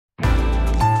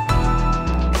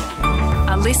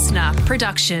listener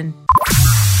production.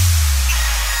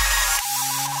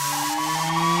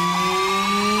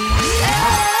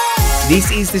 This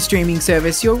is the streaming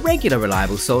service, your regular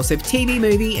reliable source of TV,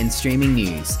 movie and streaming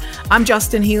news. I'm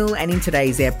Justin Hill, and in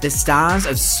today's ep, the stars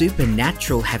of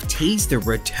Supernatural have teased the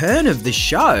return of the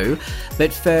show.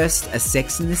 But first, a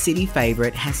Sex and the City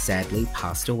favourite has sadly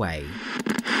passed away.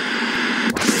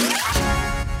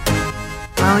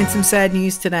 Well, in some sad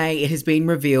news today, it has been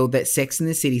revealed that Sex and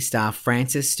the City star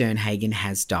Frances Sternhagen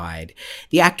has died.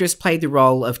 The actress played the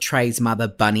role of Trey's mother,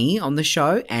 Bunny, on the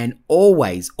show and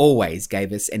always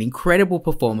gave us an incredible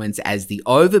performance as the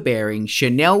overbearing,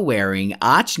 Chanel-wearing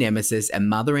arch-nemesis and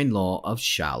mother-in-law of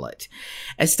Charlotte.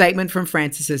 A statement from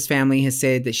Frances's family has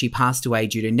said that she passed away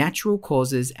due to natural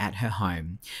causes at her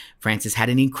home. Frances had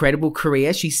an incredible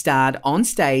career. She starred on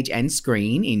stage and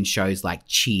screen in shows like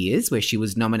Cheers, where she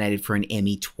was nominated for an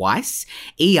Emmy twice,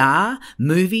 ER,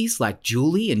 movies like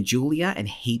Julie and Julia, and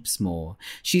heaps more.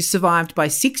 She's survived by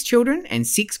 6 children and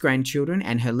 6 grandchildren,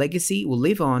 and her legacy will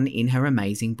live on in her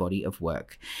amazing body of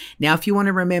work. Now, if you want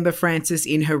to remember Frances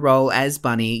in her role as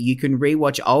Bunny, you can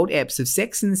rewatch old eps of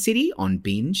Sex and the City on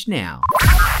Binge now.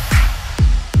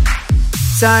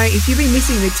 So, if you've been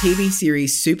missing the TV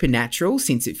series Supernatural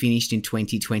since it finished in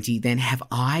 2020, then have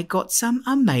I got some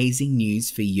amazing news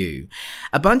for you.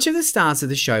 A bunch of the stars of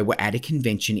the show were at a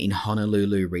convention in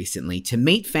Honolulu recently to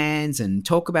meet fans and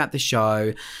talk about the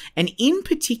show. And in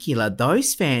particular,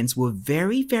 those fans were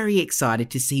very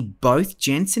excited to see both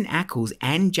Jensen Ackles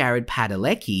and Jared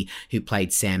Padalecki, who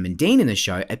played Sam and Dean in the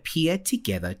show, appear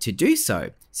together to do so.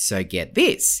 So get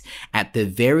this, at the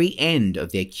very end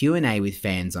of their Q&A with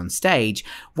fans on stage,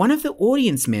 one of the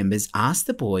audience members asked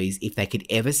the boys if they could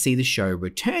ever see the show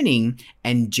returning,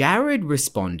 and Jared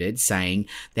responded saying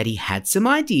that he had some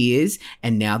ideas,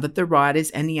 and now that the writers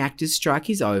and the actors' strike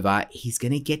is over, he's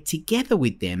going to get together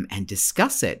with them and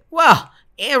discuss it. Well,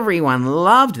 everyone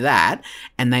loved that,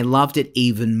 and they loved it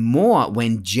even more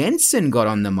when Jensen got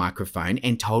on the microphone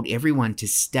and told everyone to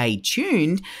stay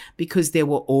tuned because there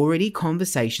were already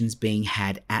conversations being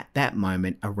had at that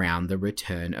moment around the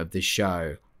return of the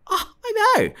show. Oh,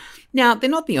 I know. Now, they're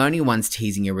not the only ones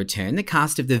teasing a return. The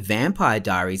cast of The Vampire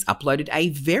Diaries uploaded a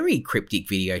very cryptic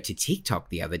video to TikTok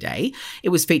the other day. It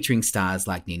was featuring stars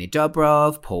like Nina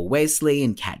Dobrev, Paul Wesley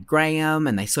and Kat Graham,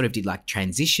 and they sort of did like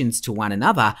transitions to one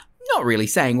another, not really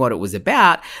saying what it was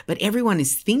about, but everyone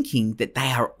is thinking that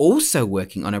they are also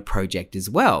working on a project as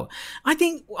well. I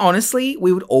think, honestly,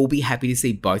 we would all be happy to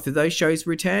see both of those shows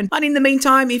return. But in the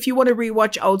meantime, if you want to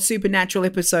rewatch old Supernatural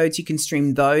episodes, you can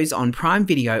stream those on Prime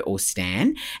Video or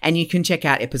Stan, and you can check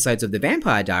out episodes of The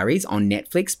Vampire Diaries on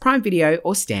Netflix, Prime Video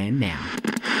or Stan now.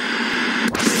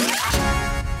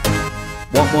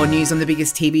 Want more news on the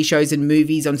biggest TV shows and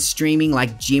movies on streaming,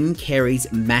 like Jim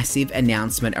Carrey's massive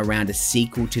announcement around a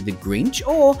sequel to The Grinch?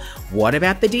 Or what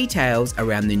about the details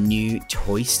around the new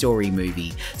Toy Story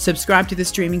movie? Subscribe to the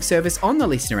streaming service on the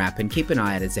Listener app and keep an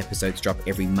eye out as episodes drop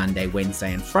every Monday,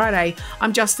 Wednesday and Friday.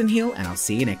 I'm Justin Hill, and I'll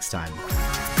see you next time.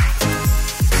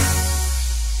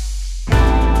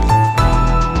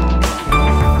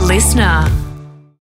 Listener.